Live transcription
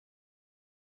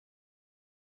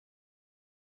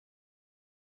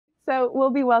So we'll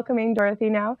be welcoming Dorothy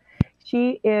now.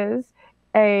 She is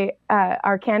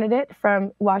our candidate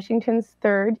from Washington's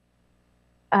 3rd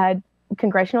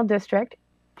Congressional District.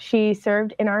 She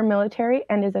served in our military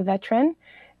and is a veteran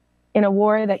in a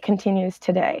war that continues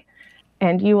today.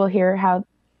 And you will hear how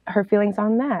her feelings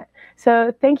on that.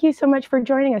 So thank you so much for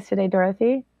joining us today,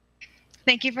 Dorothy.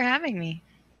 Thank you for having me.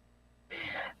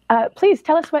 Please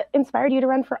tell us what inspired you to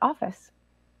run for office.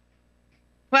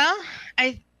 Well,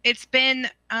 it's been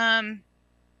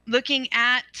looking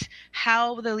at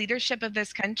how the leadership of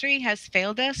this country has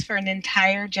failed us for an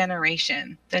entire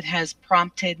generation that has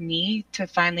prompted me to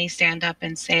finally stand up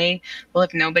and say, well,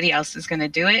 if nobody else is going to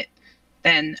do it,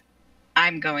 then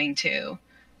I'm going to.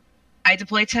 I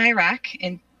deployed to Iraq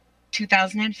in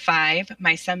 2005.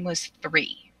 My son was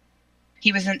 3.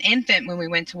 He was an infant when we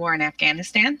went to war in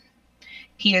Afghanistan.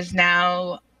 He is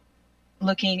now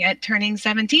looking at turning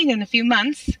 17 in a few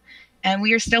months, and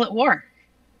we are still at war.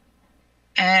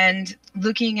 And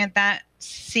looking at that,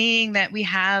 seeing that we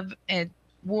have a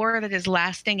war that is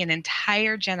lasting an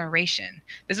entire generation.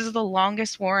 This is the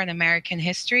longest war in American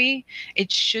history.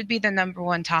 It should be the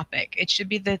 #1 topic. It should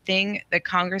be the thing that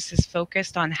Congress is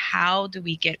focused on. How do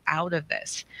we get out of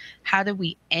this? How do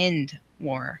we end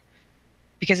war?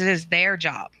 Because it is their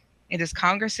job. It is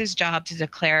Congress's job to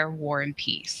declare war and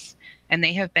peace. And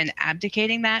they have been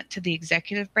abdicating that to the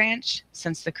executive branch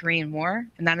since the Korean War.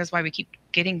 And that is why we keep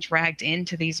getting dragged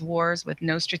into these wars with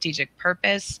no strategic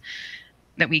purpose,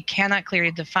 that we cannot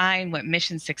clearly define what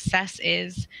mission success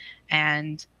is.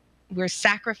 And we're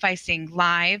sacrificing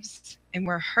lives and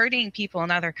we're hurting people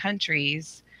in other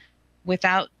countries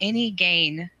without any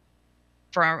gain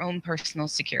for our own personal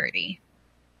security.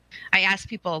 I ask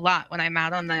people a lot when I'm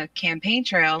out on the campaign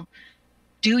trail,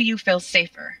 do you feel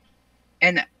safer?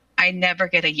 And I never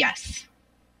get a yes.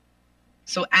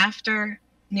 So after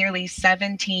nearly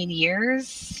 17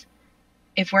 years,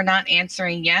 if we're not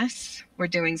answering yes, we're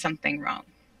doing something wrong.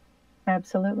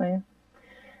 Absolutely.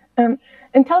 And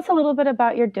tell us a little bit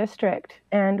about your district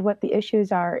and what the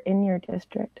issues are in your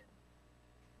district.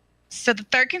 So the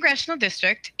 3rd Congressional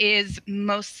District is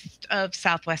most of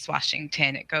Southwest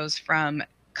Washington. It goes from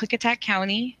Klickitat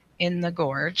County in the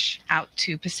Gorge out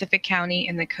to Pacific County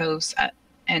in the coast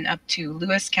and up to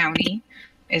Lewis County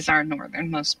is our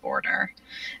northernmost border.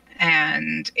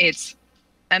 And it's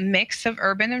a mix of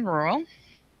urban and rural,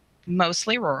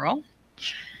 mostly rural.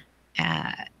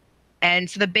 And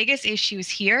so the biggest issues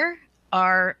here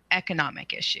are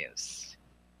economic issues.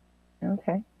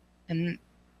 Okay. And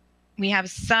we have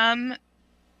some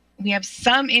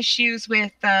issues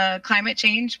with climate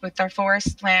change with our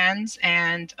forest lands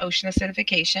and ocean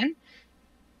acidification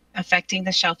affecting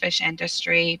the shellfish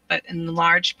industry, but in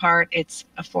large part, it's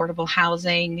affordable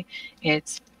housing,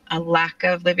 it's a lack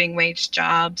of living wage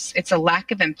jobs, it's a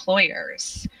lack of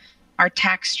employers. Our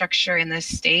tax structure in this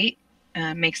state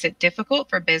makes it difficult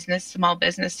for small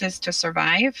businesses to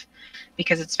survive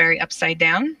because it's very upside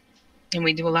down. And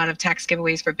we do a lot of tax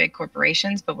giveaways for big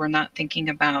corporations, but we're not thinking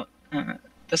about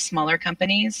the smaller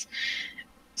companies.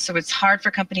 So it's hard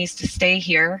for companies to stay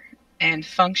here and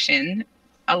function.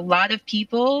 A lot of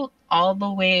people all the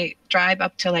way drive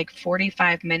up to like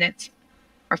 45 minutes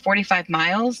or 45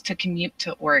 miles to commute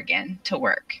to Oregon to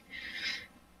work.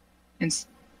 And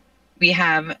we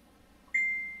have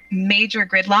major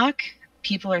gridlock.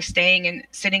 People are sitting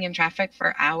in traffic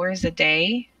for hours a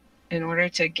day in order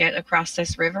to get across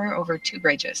this river over 2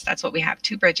 bridges. That's what we have,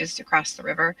 2 bridges to cross the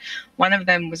river. One of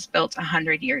them was built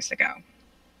 100 years ago.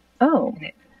 Oh.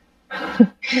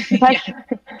 Yeah.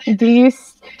 Do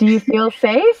you feel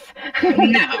safe?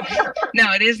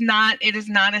 No, it is not. It is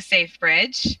not a safe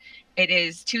bridge. It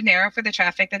is too narrow for the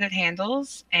traffic that it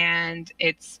handles, and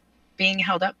it's being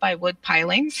held up by wood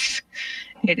pilings.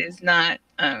 It is not.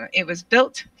 It was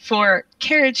built for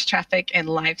carriage traffic and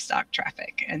livestock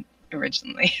traffic, and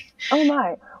originally. Oh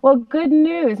my! Well, good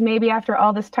news. Maybe after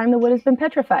all this time, the wood has been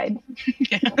petrified.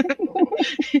 Yeah.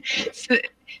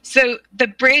 So the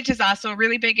bridge is also a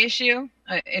really big issue.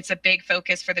 It's a big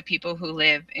focus for the people who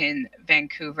live in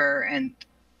Vancouver and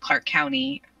Clark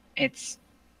County. It's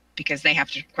because they have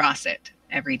to cross it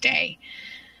every day.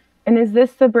 And is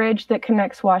this the bridge that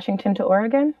connects Washington to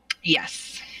Oregon?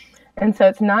 Yes. And so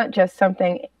it's not just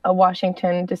something a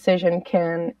Washington decision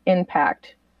can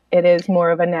impact. It is more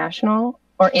of a national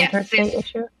or interstate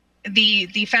issue?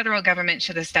 The federal government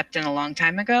should have stepped in a long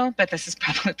time ago, but this is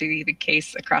probably the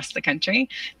case across the country.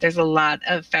 There's a lot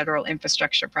of federal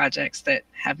infrastructure projects that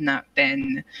have not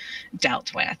been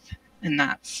dealt with, and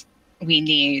we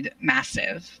need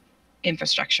massive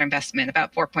infrastructure investment,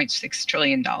 about $4.6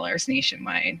 trillion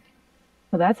nationwide.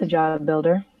 Well, that's a job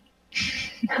builder.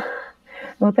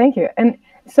 Well, thank you. And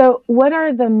So, what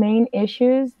are the main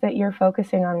issues that you're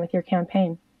focusing on with your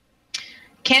campaign?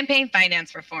 Campaign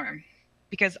finance reform,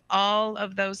 because all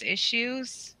of those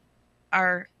issues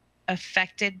are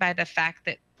affected by the fact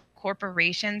that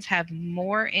corporations have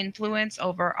more influence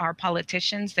over our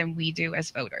politicians than we do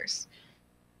as voters.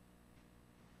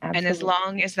 And as Absolutely.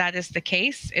 long as that is the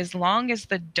case, as long as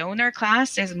the donor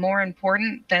class is more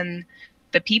important than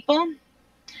the people,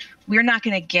 we're not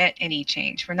going to get any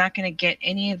change. We're not going to get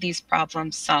any of these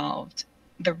problems solved.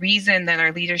 The reason that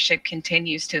our leadership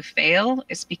continues to fail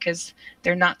is because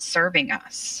they're not serving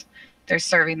us. They're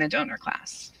serving the donor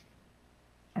class.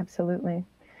 Absolutely.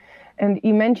 And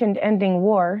you mentioned ending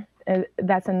war.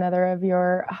 That's another of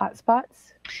your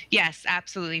hotspots. Yes,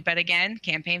 absolutely. But again,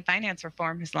 campaign finance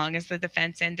reform, as long as the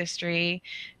defense industry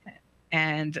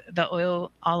and the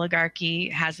oil oligarchy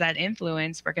has that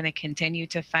influence, we're going to continue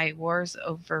to fight wars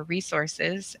over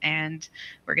resources, and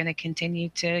we're going to continue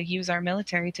to use our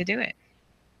military to do it.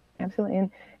 Absolutely.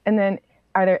 And then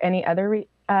are there any other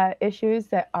issues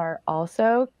that are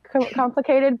also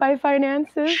complicated by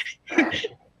finances?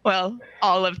 Well,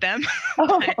 all of them.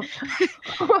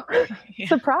 Yeah.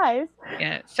 Surprise.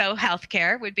 Yeah. So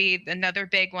healthcare would be another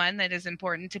big one that is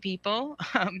important to people.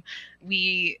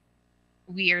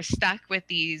 We are stuck with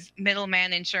these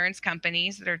middleman insurance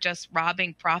companies that are just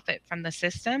robbing profit from the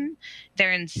system.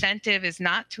 Their incentive is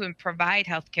not to provide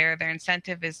healthcare. Their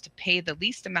incentive is to pay the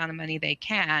least amount of money they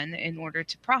can in order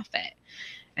to profit.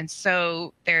 And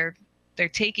so they're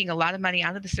taking a lot of money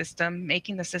out of the system,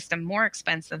 making the system more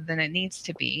expensive than it needs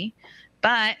to be.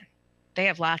 But they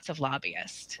have lots of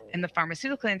lobbyists. And the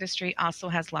pharmaceutical industry also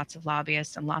has lots of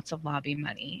lobbyists and lots of lobby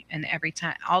money. And every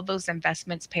time, all those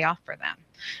investments pay off for them.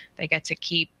 They get to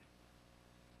keep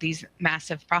these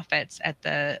massive profits at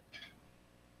the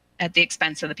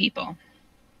expense of the people.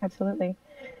 Absolutely.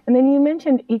 And then you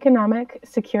mentioned economic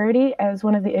security as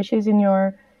one of the issues in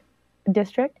your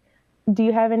district. Do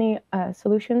you have any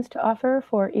solutions to offer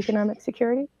for economic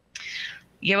security?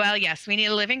 Yeah, well, yes, we need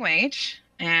a living wage.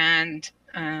 And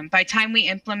by the time we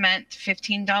implement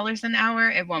 $15 an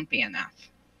hour, it won't be enough.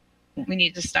 We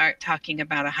need to start talking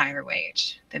about a higher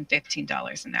wage than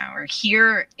 $15 an hour.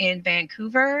 Here in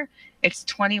Vancouver, it's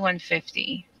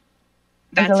 $21.50.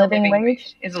 That's a living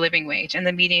wage? Is a living wage. And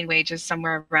the median wage is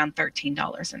somewhere around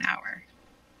 $13 an hour.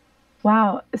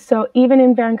 Wow. So even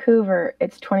in Vancouver,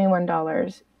 it's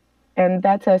 $21. And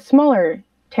that's a smaller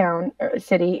town or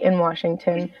city in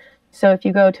Washington. So if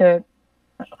you go to,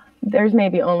 there's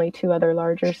maybe only 2 other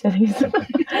larger cities.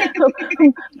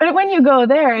 But when you go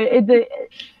there, the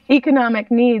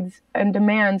economic needs and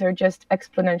demands are just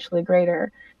exponentially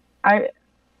greater. I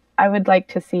would like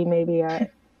to see maybe a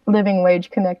living wage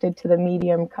connected to the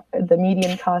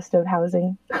median cost of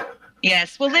housing.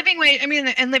 Yes, well, living wage. I mean,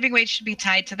 and living wage should be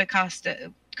tied to the cost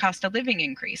of living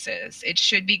increases. It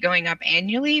should be going up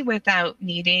annually without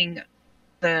needing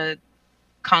the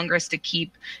Congress to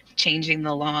keep changing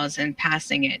the laws and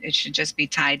passing it. It should just be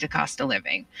tied to cost of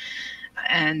living.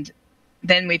 And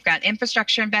then we've got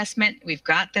infrastructure investment. We've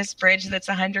got this bridge that's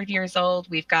 100 years old.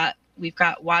 We've got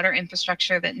water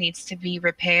infrastructure that needs to be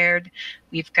repaired.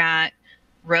 We've got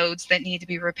roads that need to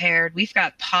be repaired. We've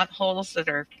got potholes that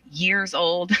are years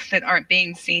old that aren't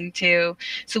being seen to.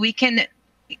 So we can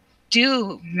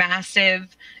do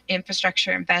massive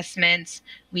infrastructure investments.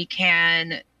 We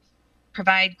can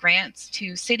provide grants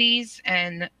to cities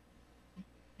and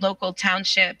local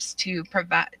townships to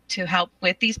help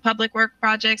with these public work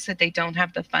projects that they don't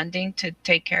have the funding to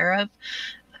take care of.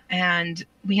 And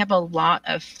we have a lot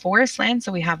of forest land,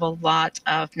 so we have a lot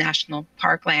of national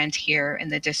park land here in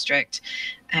the district.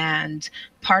 And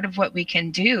part of what we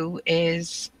can do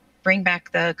is bring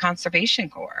back the Conservation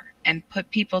Corps and put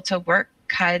people to work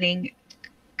cutting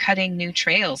new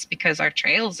trails, because our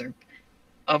trails are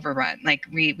overrun. Like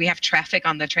we have traffic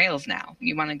on the trails now.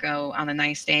 You want to go on a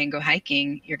nice day and go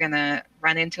hiking, you're going to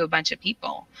run into a bunch of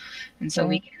people. And so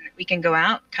we can go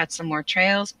out, cut some more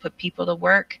trails, put people to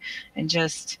work, and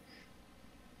just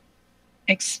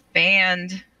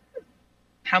expand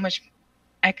how much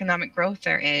economic growth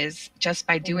there is just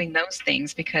by doing those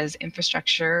things, because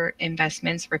infrastructure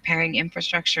investments, repairing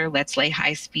infrastructure, let's lay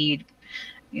high speed,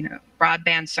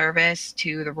 broadband service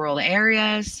to the rural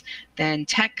areas. Then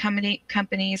tech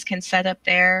companies can set up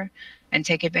there and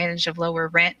take advantage of lower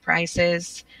rent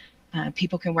prices.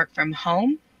 People can work from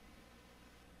home.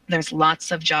 There's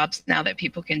lots of jobs now that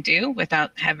people can do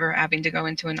without ever having to go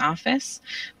into an office,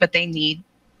 but they need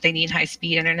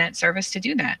high-speed internet service to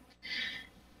do that.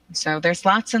 So there's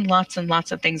lots and lots and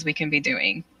lots of things we can be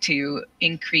doing to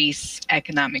increase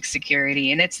economic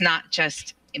security. And it's not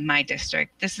just in my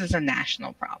district. This is a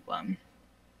national problem.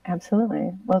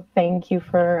 Absolutely. Well, thank you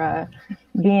for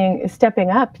stepping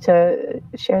up to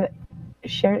share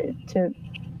to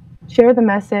share the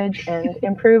message and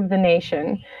improve the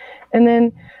nation. And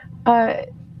then, uh,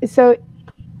 so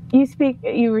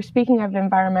you were speaking of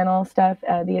environmental stuff,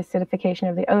 the acidification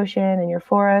of the ocean and your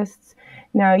forests.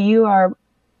 Now you are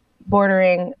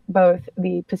bordering both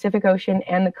the Pacific Ocean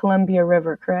and the Columbia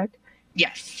River, correct?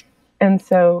 Yes. And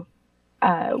so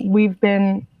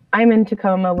I'm in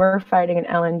Tacoma. We're fighting an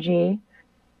LNG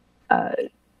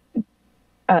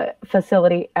uh,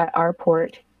 facility at our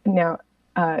port. Now,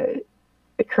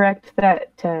 correct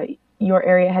that your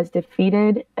area has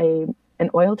defeated an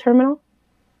oil terminal?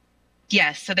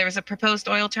 Yes, so there was a proposed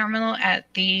oil terminal at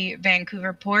the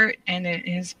Vancouver port, and it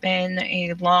has been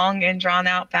a long and drawn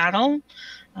out battle.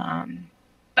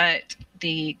 But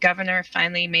the governor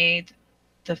finally made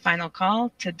the final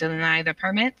call to deny the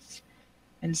permits.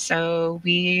 And so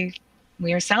we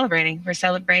are celebrating. We're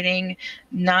celebrating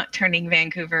not turning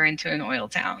Vancouver into an oil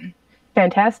town.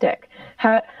 Fantastic.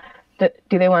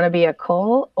 Do they want to be a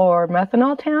coal or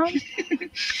methanol town?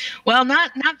 Well,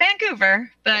 not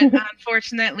Vancouver, but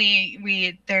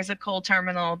unfortunately, there's a coal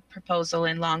terminal proposal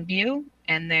in Longview,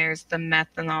 and there's the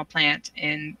methanol plant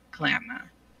in Kalama,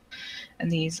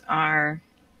 and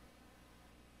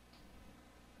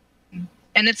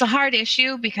and it's a hard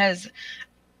issue because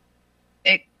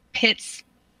it pits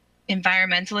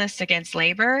environmentalists against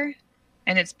labor,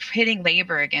 and it's pitting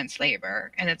labor against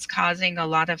labor, and it's causing a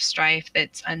lot of strife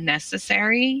that's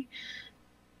unnecessary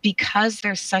because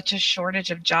there's such a shortage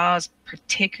of jobs,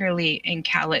 particularly in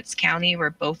Cowlitz County,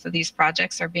 where both of these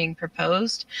projects are being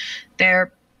proposed.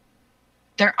 There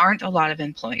aren't a lot of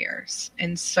employers,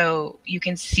 and so you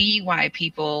can see why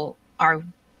people are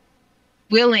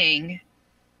willing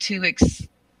to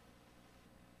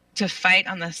fight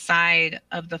on the side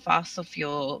of the fossil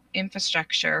fuel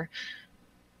infrastructure,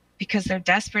 because they're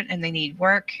desperate and they need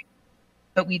work.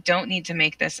 But we don't need to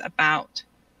make this about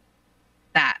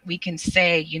that. We can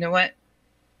say, you know what,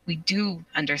 we do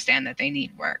understand that they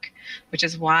need work, which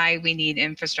is why we need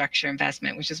infrastructure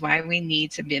investment, which is why we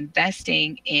need to be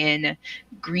investing in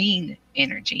green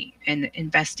energy and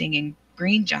investing in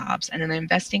green jobs and then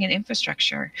investing in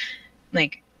infrastructure.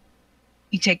 Like,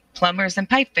 you take plumbers and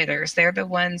pipe fitters, they're the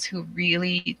ones who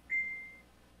really,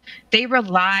 they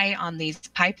rely on these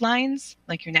pipelines,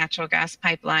 like your natural gas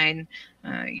pipeline,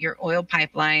 your oil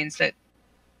pipelines that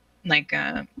like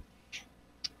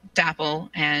DAPL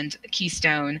and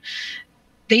Keystone.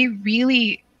 They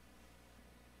really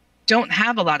don't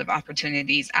have a lot of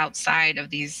opportunities outside of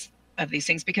these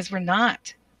things, because we're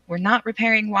not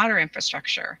repairing water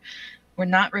infrastructure. We're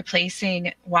not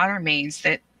replacing water mains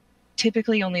that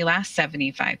typically only last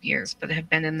 75 years, but have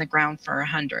been in the ground for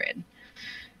 100.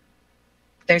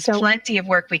 There's plenty of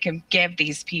work we can give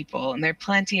these people, and there are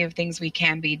plenty of things we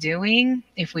can be doing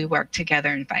if we work together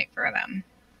and fight for them.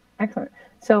 Excellent.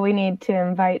 So we need to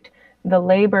invite the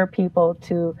labor people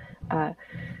to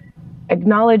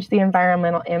acknowledge the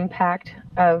environmental impact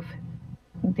of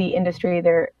the industry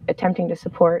they're attempting to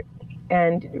support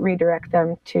and redirect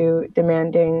them to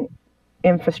demanding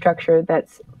infrastructure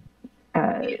that's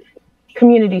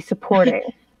community supporting.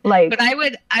 But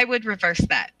I would reverse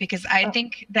that, because I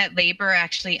think that labor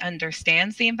actually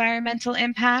understands the environmental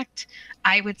impact.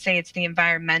 I would say it's the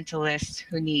environmentalists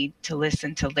who need to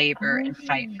listen to labor and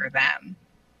fight for them.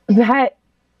 That,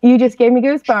 you just gave me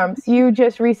goosebumps. You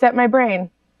just reset my brain.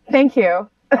 Thank you.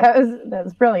 That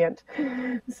was brilliant.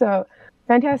 So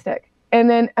fantastic. And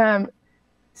then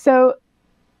so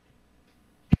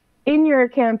in your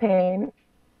campaign,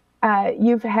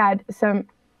 you've had some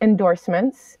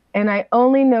endorsements, and I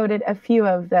only noted a few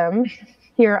of them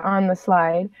here on the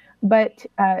slide, but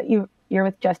you're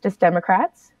with Justice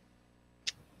Democrats.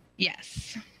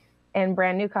 Yes. And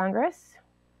Brand New Congress.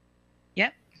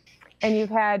 Yep. And you've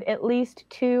had at least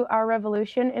 2 Our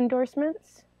Revolution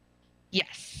endorsements.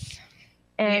 Yes.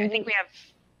 And I think we have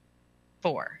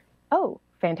 4. Oh,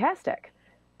 fantastic.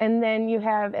 And then you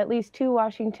have at least 2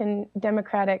 Washington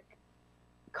Democratic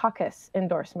Caucus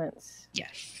endorsements.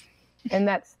 Yes. And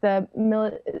that's the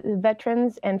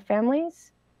veterans and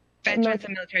families? Veterans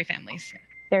and military families.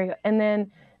 There you go. And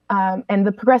then, and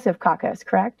the Progressive Caucus,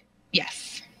 correct?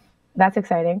 Yes. That's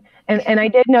exciting. And I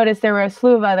did notice there were a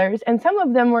slew of others, and some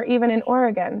of them were even in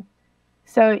Oregon.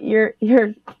 So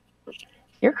you're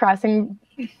crossing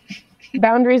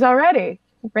boundaries already,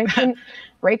 breaking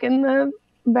the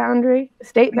boundary,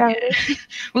 state boundary. Yeah.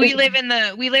 We live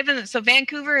in so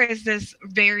Vancouver is this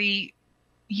very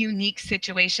unique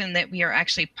situation that we are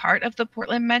actually part of the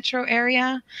Portland metro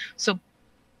area. So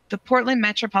the Portland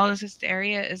metropolitan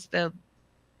area is the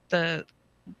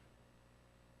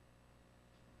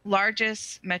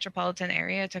largest metropolitan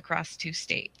area to cross 2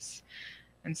 states.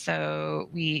 And so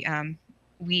we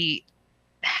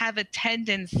have a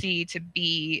tendency to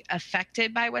be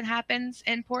affected by what happens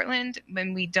in Portland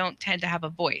when we don't tend to have a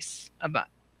voice about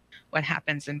what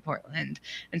happens in Portland.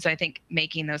 And so I think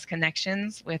making those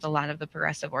connections with a lot of the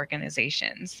progressive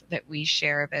organizations that we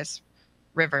share this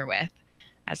river with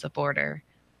as a border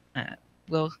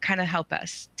will kind of help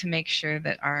us to make sure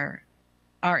that our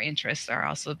interests are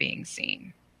also being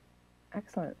seen.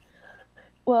 Excellent.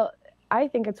 Well, I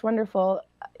think it's wonderful.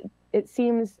 It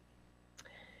seems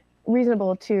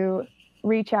reasonable to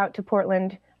reach out to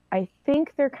Portland. I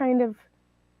think they're kind of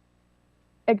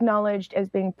acknowledged as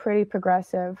being pretty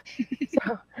progressive.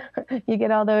 So you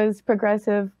get all those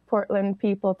progressive Portland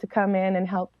people to come in and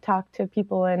help talk to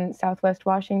people in Southwest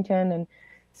Washington and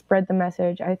spread the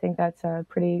message. I think that's a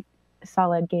pretty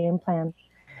solid game plan.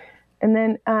 And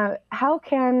then how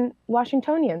can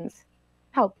Washingtonians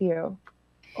help you,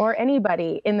 or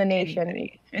anybody in the nation?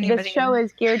 Anybody. This show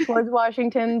is geared towards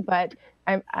Washington, but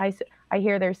I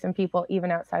hear there's some people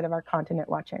even outside of our continent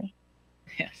watching.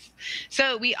 Yes.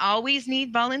 So we always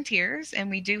need volunteers, and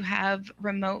we do have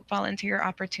remote volunteer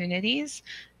opportunities.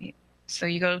 So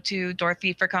you go to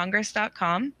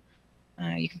dorothyforcongress.com.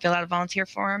 You can fill out a volunteer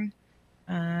form.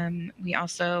 We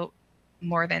also,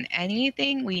 more than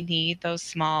anything, we need those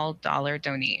small dollar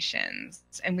donations,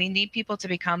 and we need people to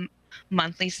become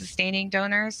monthly sustaining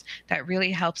donors. That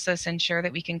really helps us ensure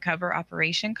that we can cover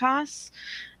operation costs.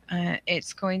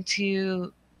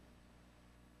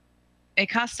 It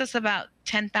costs us about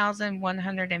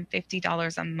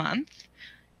 $10,150 a month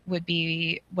would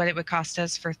be what it would cost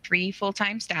us for 3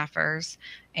 full-time staffers,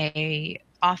 a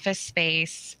office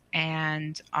space,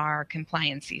 and our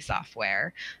compliancy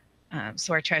software.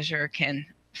 So our treasurer can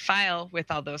file with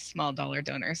all those small dollar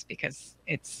donors, because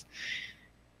it's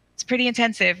pretty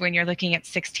intensive when you're looking at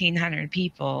 1,600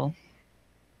 people.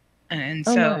 And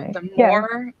so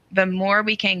the more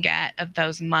we can get of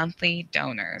those monthly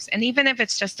donors, and even if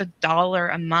it's just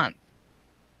 $1 a month,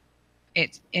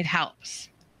 it helps.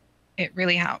 It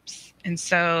really helps. And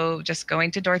so just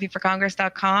going to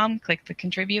dorothyforcongress.com, click the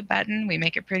contribute button. We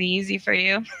make it pretty easy for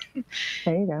you.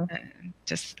 There you go.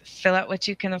 Just fill out what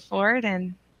you can afford,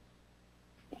 and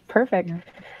perfect.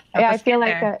 Yeah, I feel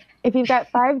like if you've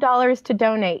got $5 to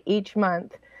donate each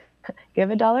month, give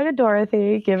 $1 to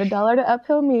Dorothy, give $1 to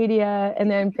Uphill Media,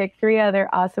 and then pick 3 other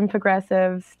awesome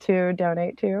progressives to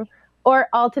donate to, or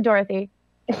all to Dorothy.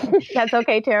 That's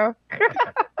okay too.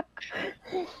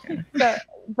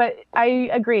 But I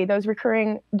agree, those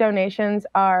recurring donations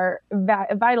are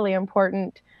vitally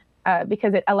important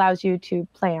because it allows you to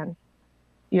plan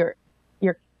your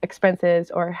expenses,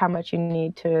 or how much you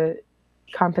need to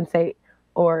compensate,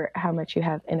 or how much you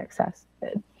have in excess.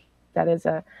 That is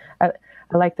I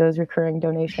like those recurring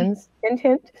donations. Hint,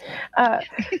 hint.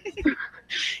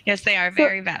 Yes, they are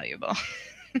very valuable.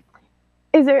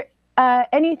 Is there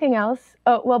anything else?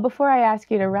 Oh, well, before I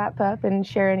ask you to wrap up and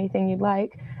share anything you'd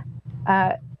like,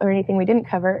 or anything we didn't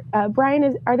cover,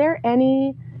 Brian, are there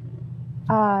any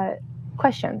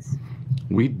questions?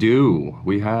 We do.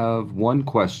 We have one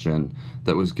question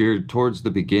that was geared towards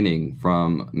the beginning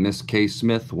from Miss K.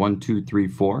 Smith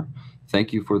 1234.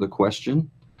 Thank you for the question.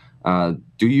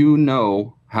 Do you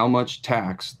know how much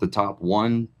tax the top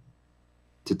 1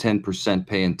 to 10%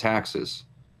 pay in taxes?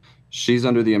 She's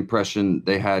under the impression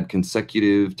they had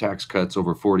consecutive tax cuts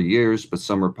over 40 years, but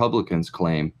some Republicans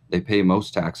claim they pay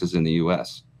most taxes in the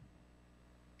U.S.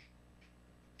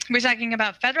 We're talking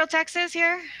about federal taxes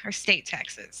here, or state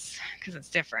taxes, because it's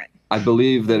different. I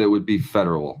believe that it would be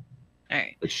federal. All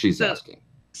right. That she's asking.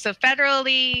 So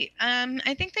federally,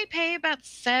 I think they pay about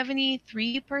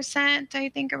 73%, I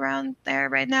think, around there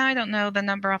right now. I don't know the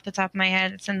number off the top of my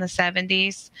head. It's in the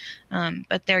 70s.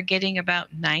 But they're getting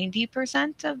about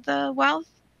 90% of the wealth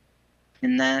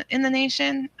in the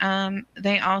nation.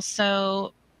 They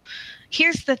also,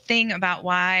 here's the thing about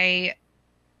why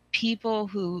people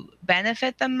who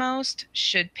benefit the most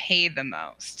should pay the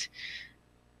most.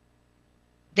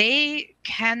 They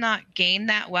cannot gain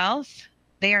that wealth.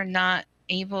 They are not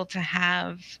able to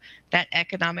have that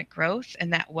economic growth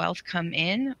and that wealth come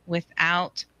in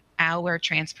without our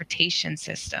transportation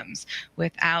systems,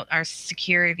 without our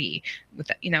security,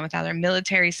 without our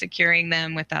military securing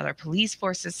them, without our police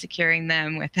forces securing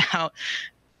them,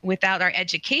 without our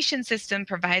education system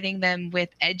providing them with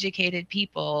educated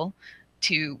people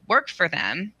to work for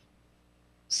them.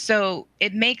 So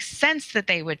it makes sense that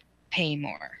they would pay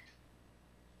more.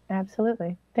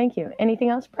 Absolutely. Thank you. Anything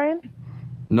else, Brian?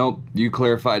 Nope, you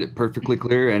clarified it perfectly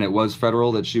clear, and it was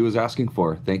federal that she was asking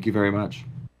for. Thank you very much.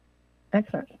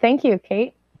 Excellent. Thank you,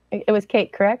 Kate. It was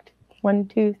Kate, correct? 1,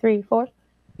 2, 3, 4.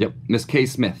 Yep, Miss K.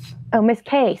 Smith. Oh, Miss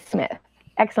K. Smith.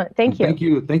 Excellent. Thank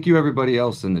you. Thank you, everybody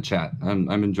else in the chat. I'm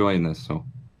enjoying this. So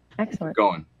excellent. Keep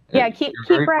going. Yeah, keep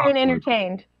Brian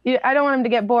entertained. I don't want him to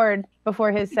get bored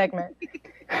before his segment.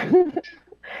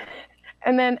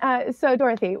 And then, so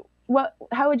Dorothy,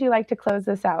 how would you like to close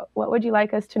this out? What would you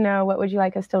like us to know? What would you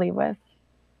like us to leave with?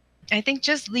 I think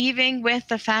just leaving with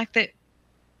the fact that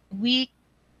we're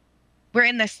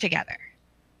in this together.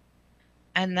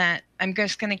 And that I'm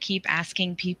just going to keep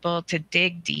asking people to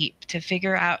dig deep, to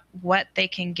figure out what they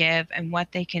can give and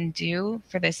what they can do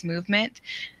for this movement.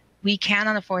 We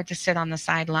cannot afford to sit on the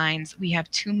sidelines. We have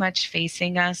too much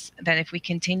facing us that if we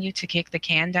continue to kick the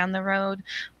can down the road,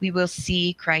 we will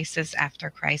see crisis after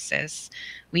crisis.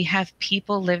 We have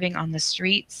people living on the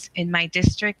streets. In my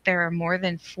district, there are more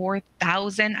than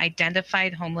 4,000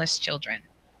 identified homeless children.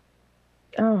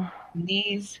 Oh.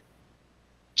 These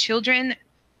children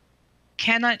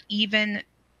cannot even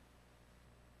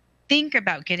think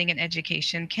about getting an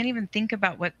education, can't even think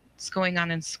about what's going on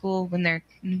in school when they're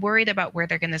worried about where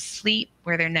they're going to sleep,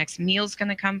 where their next meal's going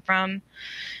to come from.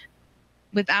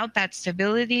 Without that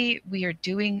stability, we are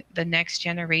doing the next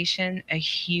generation a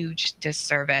huge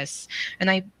disservice. And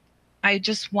I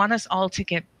just want us all to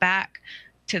get back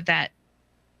to that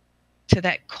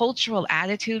cultural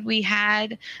attitude we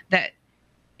had, that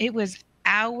it was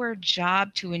our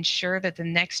job to ensure that the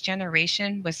next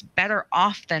generation was better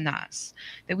off than us,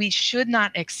 that we should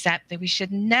not accept, that we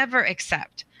should never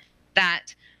accept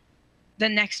that the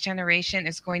next generation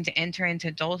is going to enter into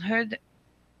adulthood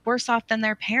worse off than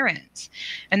their parents.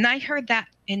 And I heard that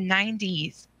in the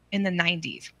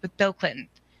 90s with Bill Clinton.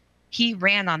 He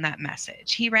ran on that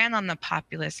message. He ran on the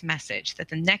populist message that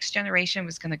the next generation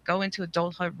was going to go into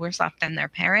adulthood worse off than their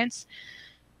parents.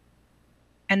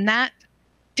 And that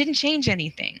didn't change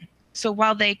anything. So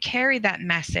while they carry that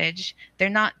message, they're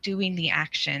not doing the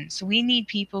action. So we need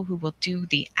people who will do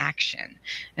the action.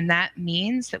 And that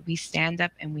means that we stand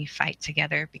up and we fight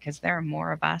together, because there are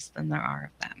more of us than there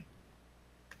are of them.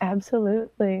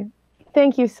 Absolutely.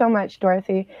 Thank you so much,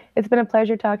 Dorothy. It's been a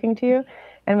pleasure talking to you,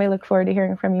 and we look forward to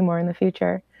hearing from you more in the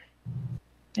future.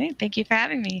 Hey, thank you for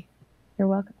having me. You're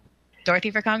welcome.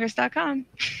 DorothyForCongress.com.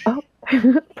 Oh,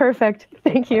 perfect.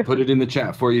 Thank you. I'll put it in the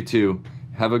chat for you too.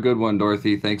 Have a good one,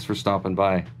 Dorothy. Thanks for stopping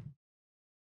by.